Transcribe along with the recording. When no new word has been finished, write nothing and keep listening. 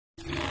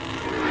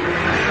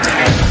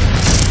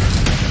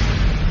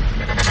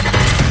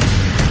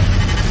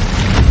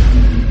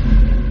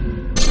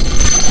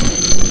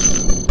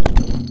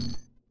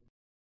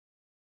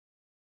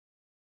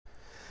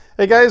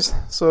Hey guys,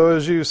 so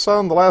as you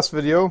saw in the last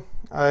video,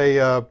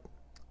 I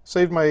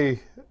saved my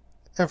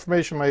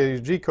information, my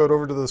G code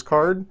over to this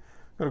card. I'm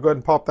going to go ahead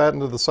and pop that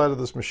into the side of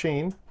this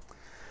machine.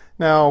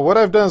 Now what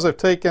I've done is I've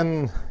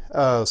taken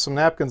some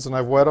napkins and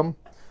I've wet them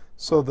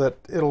so that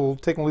it'll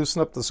take and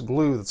loosen up this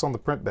glue that's on the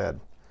print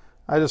bed.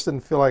 I just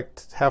didn't feel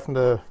like having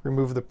to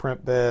remove the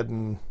print bed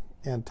and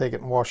take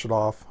it and wash it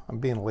off. I'm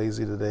being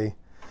lazy today.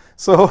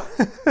 So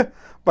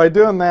by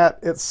doing that,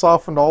 it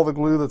softened all the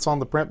glue that's on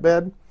the print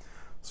bed.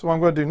 So what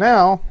I'm going to do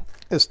now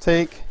is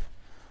take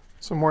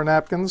some more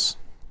napkins,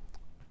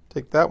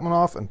 take that one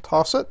off and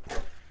toss it,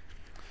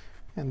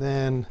 and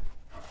then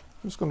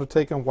I'm just going to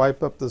take and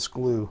wipe up this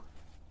glue.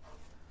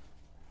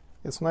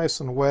 It's nice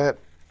and wet.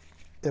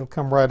 It'll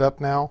come right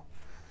up now.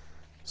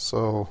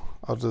 So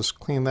I'll just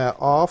clean that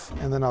off,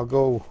 and then I'll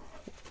go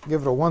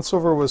give it a once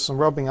over with some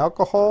rubbing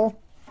alcohol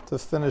to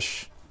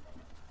finish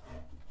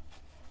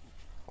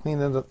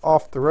cleaning it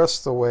off the rest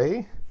of the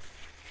way.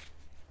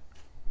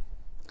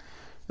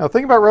 Now, the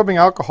thing about rubbing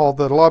alcohol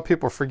that a lot of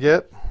people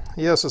forget,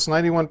 yes, it's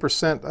 91%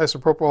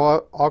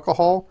 isopropyl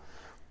alcohol,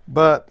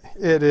 but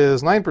it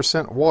is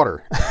 9%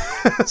 water.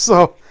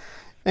 So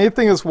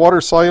anything that's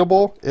water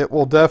soluble, it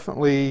will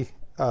definitely,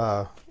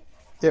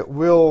 it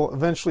will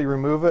eventually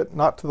remove it,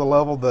 not to the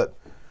level that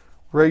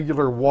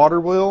regular water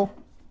will,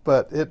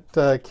 but it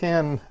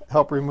can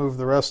help remove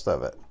the rest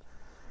of it.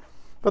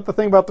 But the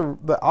thing about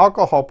the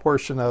alcohol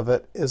portion of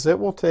it is it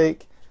will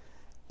take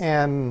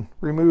and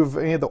remove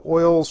any of the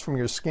oils from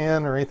your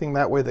skin or anything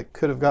that way that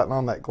could have gotten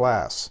on that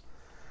glass.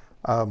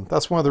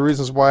 That's one of the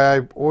reasons why I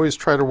always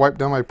try to wipe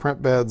down my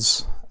print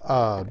beds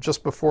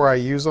just before I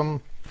use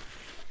them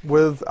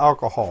with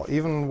alcohol.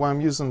 Even when I'm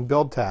using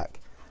build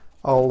tack,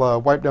 I'll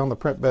wipe down the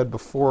print bed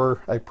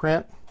before I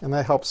print, and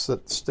that helps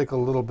it stick a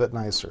little bit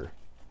nicer.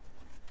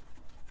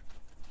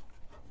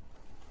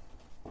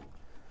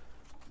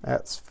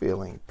 That's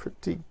feeling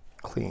pretty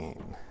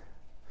clean.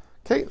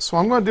 Okay, so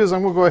what I'm going to do is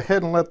I'm going to go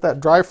ahead and let that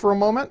dry for a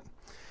moment.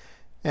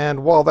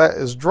 And while that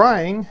is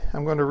drying,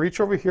 I'm going to reach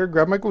over here,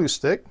 grab my glue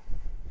stick.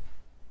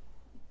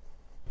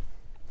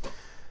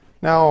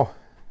 Now,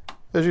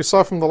 as you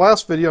saw from the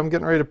last video, I'm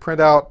getting ready to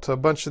print out a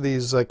bunch of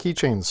these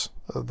keychains,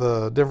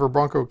 the Denver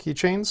Bronco Key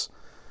Chains.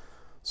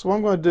 So what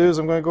I'm going to do is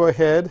I'm going to go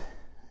ahead,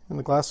 and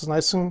the glass is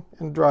nice and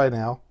dry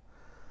now.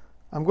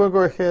 I'm going to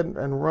go ahead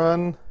and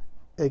run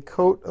a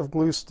coat of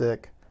glue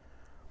stick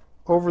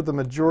over the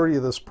majority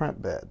of this print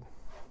bed.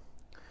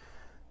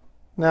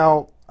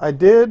 Now, I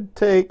did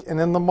take, and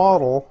in the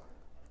model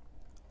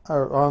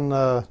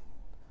on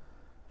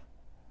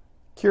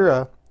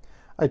Cura,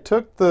 I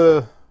took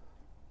the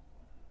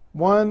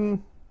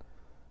one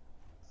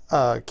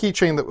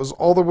keychain that was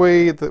all the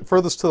way the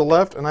furthest to the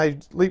left, and I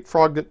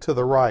leapfrogged it to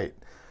the right.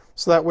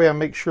 So that way I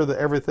make sure that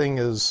everything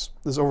is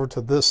over to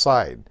this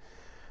side.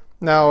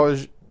 Now,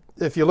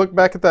 if you look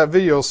back at that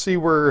video, you'll see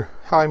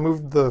how I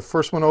moved the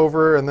first one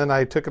over, and then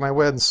I took and I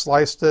went and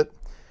sliced it.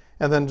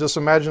 And then just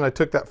imagine I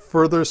took that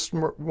furthest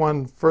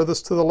one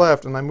furthest to the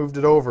left and I moved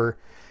it over,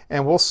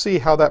 and we'll see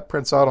how that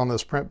prints out on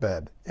this print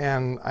bed.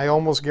 And I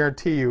almost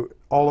guarantee you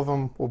all of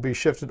them will be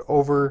shifted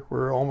over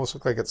where it almost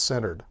look like it's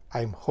centered.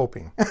 I'm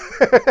hoping.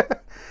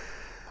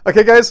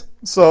 Okay guys,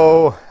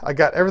 so I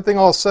got everything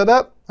all set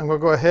up. I'm going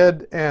to go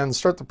ahead and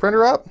start the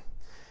printer up,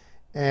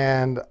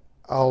 and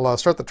I'll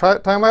start the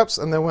time lapse,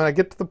 and then when I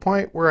get to the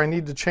point where I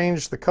need to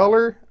change the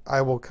color,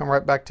 I will come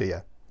right back to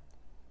you.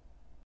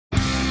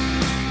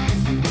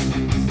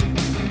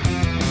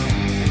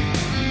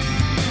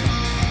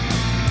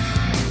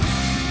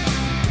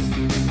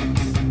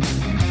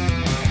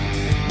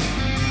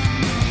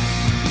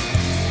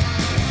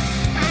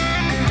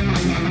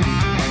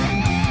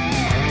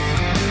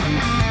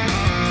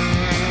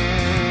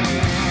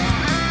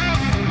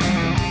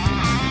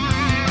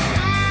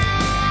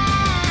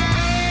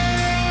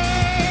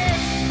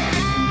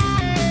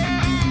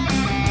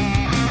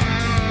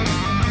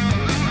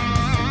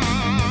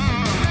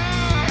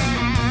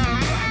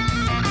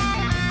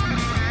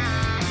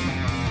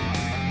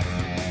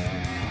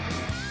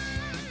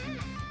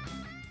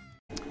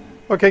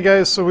 Okay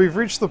guys, so we've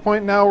reached the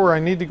point now where I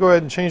need to go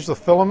ahead and change the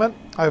filament.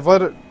 I've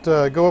let it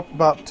go up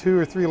about 2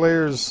 or 3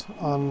 layers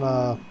on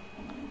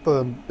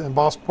the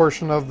embossed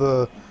portion of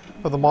the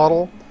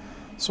model.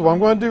 So what I'm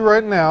going to do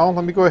right now,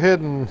 let me go ahead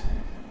and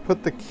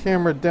put the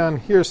camera down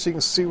here so you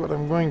can see what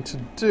I'm going to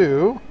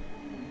do.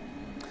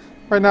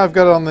 Right now I've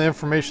got it on the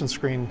information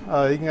screen.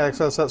 You can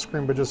access that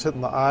screen by just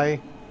hitting the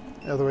I.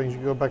 Otherwise you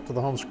can go back to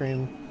the home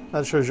screen.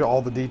 That shows you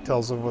all the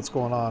details of what's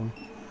going on.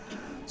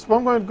 So what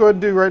I'm going to go ahead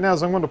and do right now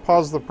is I'm going to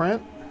pause the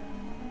print.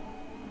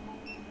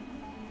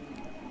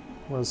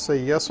 I'm going to say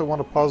yes, I want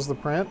to pause the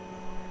print.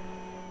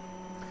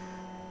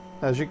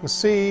 As you can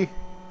see,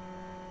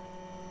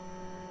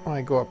 when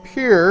I go up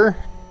here,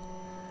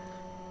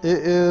 it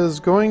is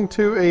going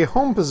to a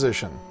home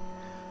position,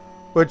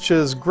 which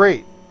is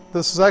great.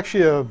 This is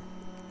actually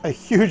a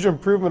huge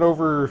improvement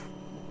over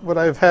what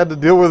I've had to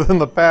deal with in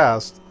the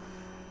past.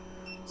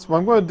 So what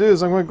I'm going to do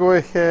is I'm going to go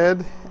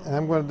ahead and I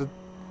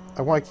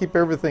want to keep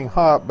everything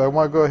hot, but I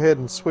want to go ahead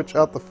and switch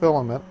out the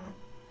filament.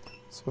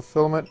 So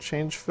filament,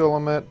 change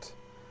filament.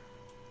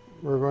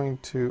 We're going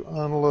to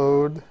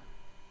unload.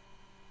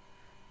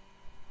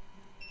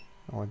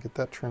 I want to get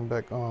that turned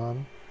back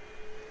on.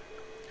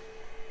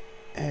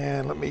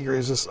 And let me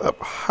raise this up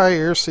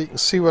higher so you can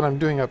see what I'm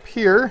doing up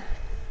here.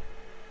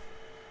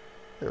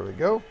 There we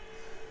go.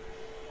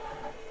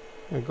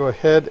 I'm going to go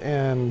ahead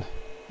and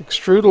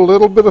extrude a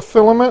little bit of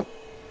filament,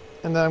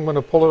 and then I'm going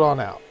to pull it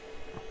on out.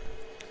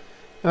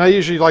 And I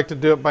usually like to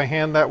do it by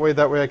hand that way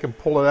I can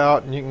pull it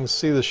out and you can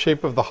see the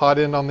shape of the hot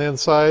end on the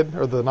inside,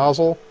 or the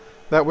nozzle.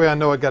 That way I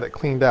know I got it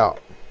cleaned out.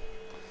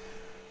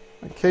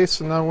 Okay,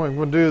 so now what I'm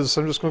going to do is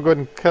I'm just going to go ahead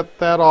and cut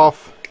that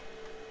off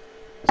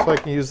so I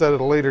can use that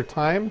at a later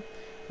time.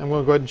 I'm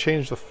going to go ahead and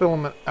change the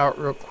filament out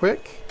real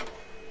quick.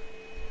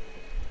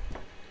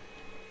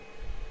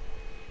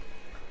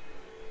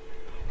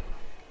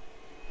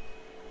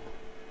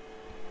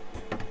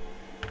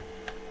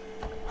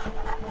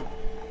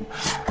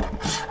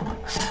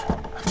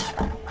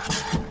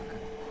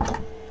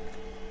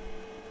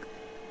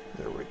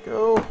 There we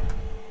go.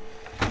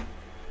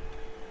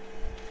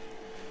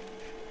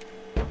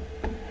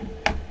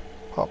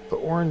 Pop the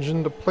orange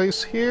into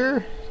place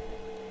here.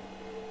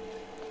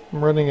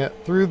 I'm running it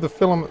through the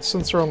filament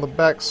sensor on the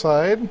back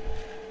side.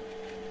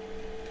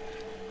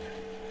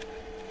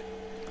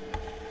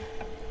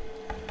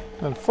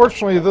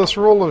 Unfortunately, this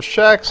roll of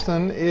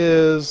Shaxton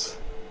is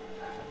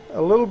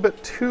a little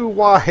bit too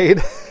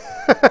wide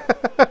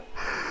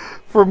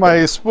for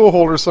my spool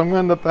holder, so I'm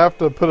going to have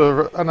to put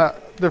a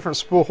different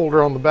spool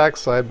holder on the back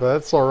side, but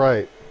that's all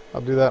right.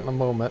 I'll do that in a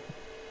moment.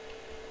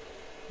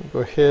 I'll go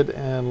ahead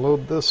and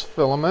load this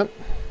filament.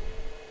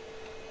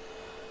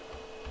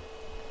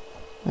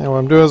 And what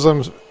I'm doing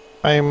is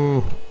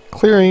I'm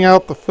clearing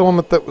out the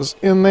filament that was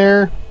in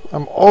there.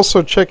 I'm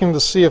also checking to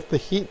see if the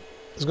heat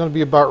is going to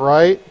be about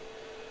right.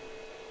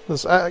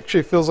 This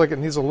actually feels like it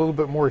needs a little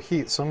bit more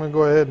heat, so I'm going to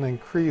go ahead and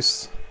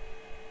increase.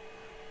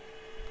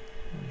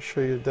 I'll show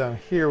you down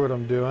here what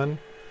I'm doing.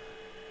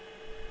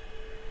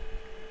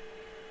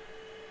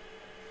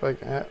 If I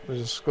can, I'll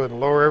just go ahead and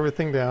lower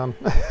everything down.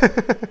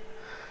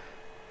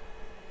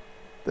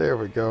 There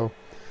we go.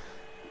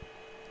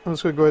 I'm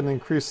just going to go ahead and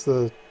increase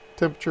the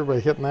temperature by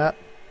hitting that.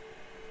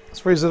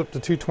 Let's raise it up to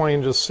 220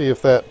 and just see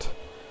if that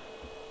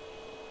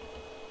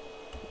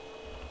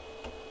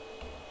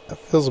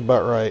feels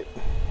about right.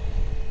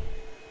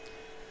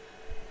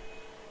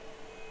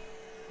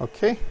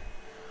 Okay,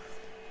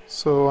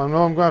 so I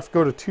know I'm going to have to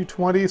go to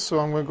 220, so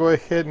I'm going to go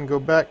ahead and go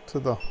back to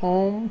the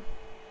home.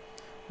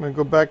 I'm going to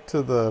go back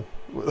to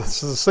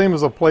this is the same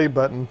as a play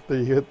button.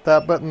 You hit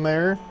that button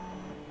there.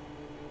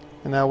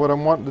 And now what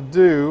I'm wanting to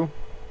do,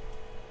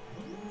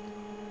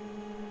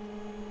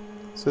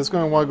 so it's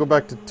going to want to go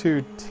back to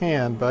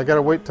 210, but I got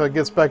to wait till it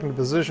gets back into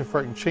position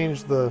before I can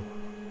change the,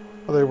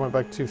 oh, they went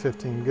back to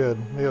 215, good.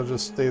 Maybe I'll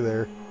just stay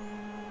there.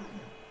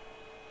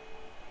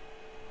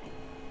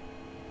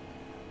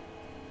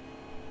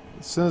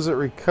 As soon as it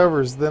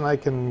recovers, then I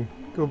can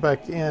go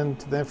back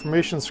into the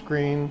information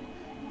screen.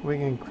 We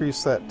can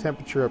increase that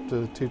temperature up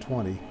to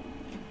 220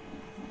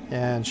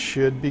 and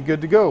should be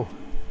good to go.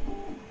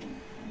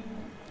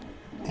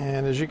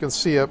 And as you can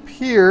see up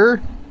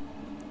here,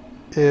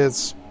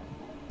 it's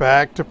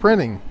back to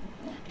printing,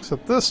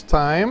 except this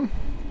time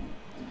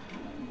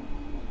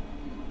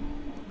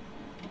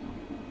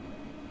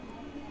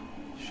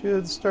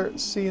should start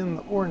seeing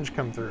the orange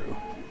come through.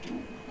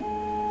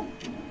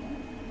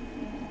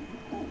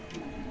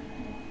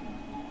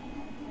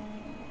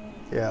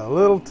 Yeah, a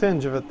little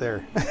tinge of it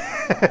there.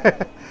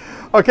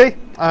 Okay,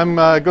 I'm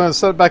going to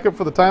set it back up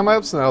for the time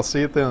lapse, and I'll see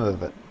you at the end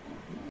of it.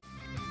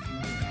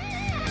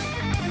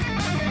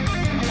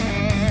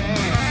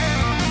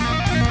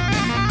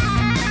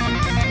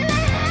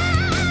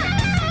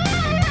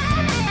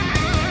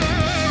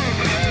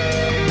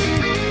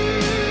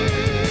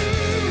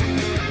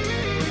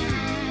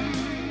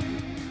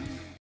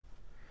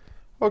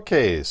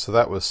 Okay, so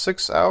that was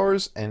 6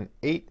 hours and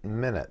 8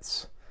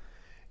 minutes.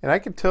 And I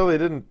could tell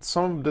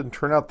some of them didn't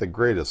turn out the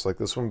greatest, like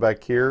this one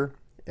back here.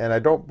 And I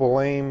don't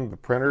blame the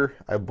printer,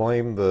 I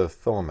blame the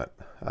filament.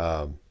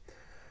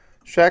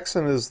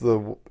 Shaxton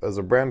is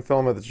a brand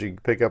filament that you can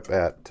pick up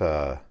at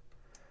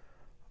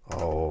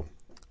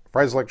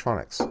Fry's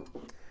Electronics.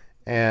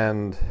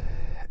 And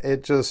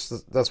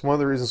that's one of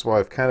the reasons why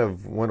I've kind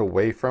of went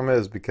away from it,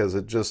 is because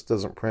it just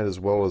doesn't print as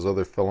well as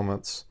other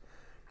filaments.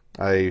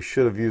 I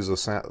should have used a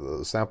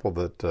sample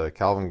that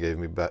Calvin gave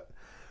me, but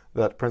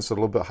that prints at a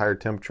little bit higher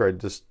temperature. I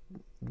just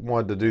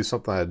wanted to do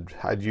something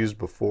I'd used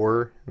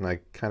before, and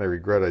I kind of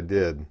regret I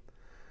did.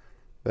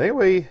 But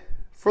anyway,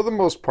 for the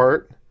most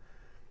part,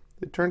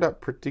 it turned out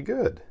pretty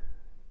good.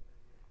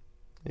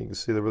 You can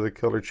see where the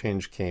color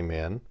change came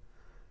in.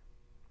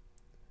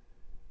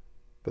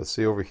 But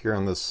see over here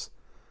on this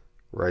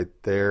right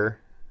there,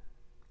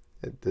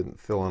 it didn't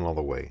fill in all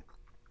the way.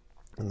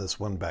 And this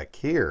one back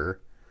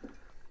here,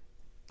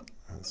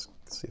 let's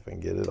see if I can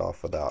get it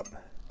off without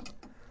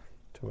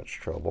too much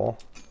trouble.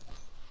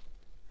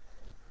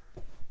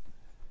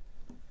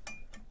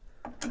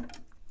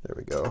 There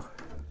we go.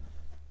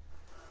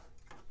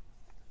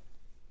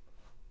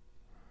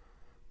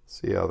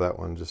 See how that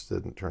one just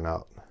didn't turn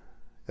out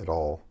at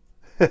all.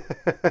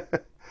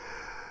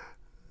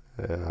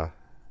 Yeah.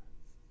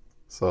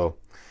 So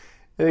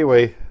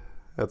anyway,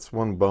 that's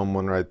one bum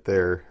one right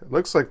there. It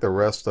looks like the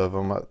rest of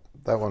them,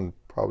 that one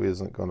probably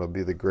isn't going to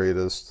be the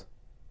greatest.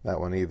 That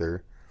one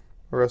either.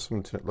 The rest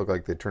of them look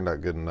like they turned out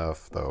good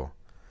enough though.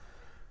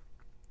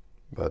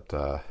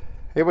 But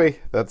anyway,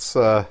 that's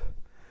how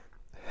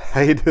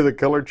you do the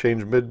color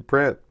change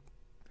mid-print.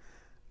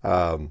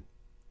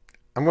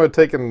 I'm going to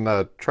take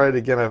and try it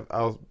again.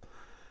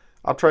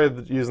 I'll try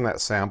using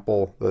that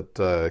sample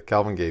that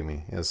Calvin gave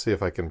me and see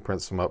if I can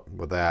print some up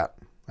with that.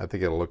 I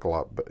think it'll look a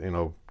lot,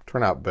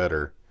 turn out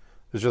better.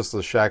 It's just the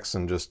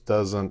Shaxson just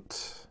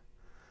doesn't,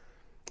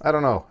 I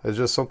don't know, it's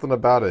just something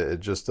about it.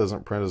 It just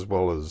doesn't print as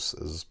well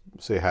as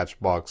say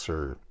Hatchbox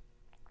or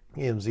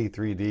EMZ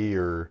 3D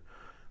or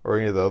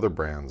any of the other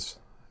brands.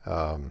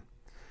 And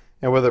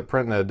with it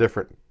printing at a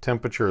different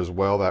temperature as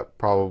well, that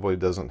probably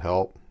doesn't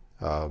help.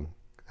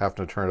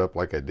 Having to turn it up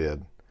like I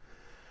did.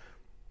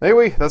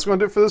 Anyway, that's going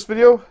to do it for this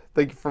video.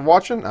 Thank you for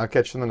watching. I'll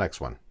catch you in the next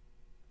one.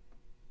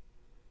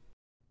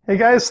 Hey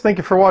guys, thank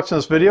you for watching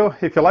this video.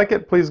 If you like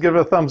it, please give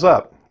it a thumbs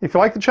up. If you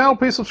like the channel,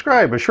 please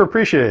subscribe. I sure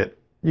appreciate it.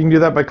 You can do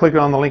that by clicking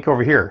on the link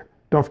over here.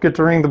 Don't forget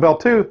to ring the bell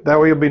too. That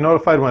way you'll be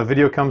notified when a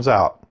video comes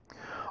out.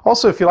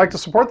 Also, if you'd like to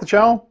support the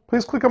channel,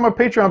 please click on my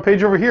Patreon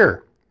page over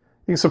here.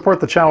 You can support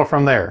the channel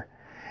from there.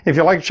 If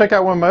you'd like to check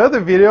out one of my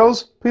other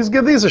videos, please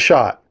give these a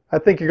shot. I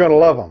think you're going to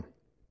love them.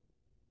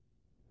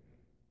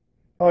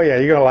 Oh yeah,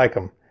 you're going to like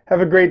them. Have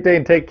a great day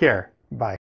and take care. Bye.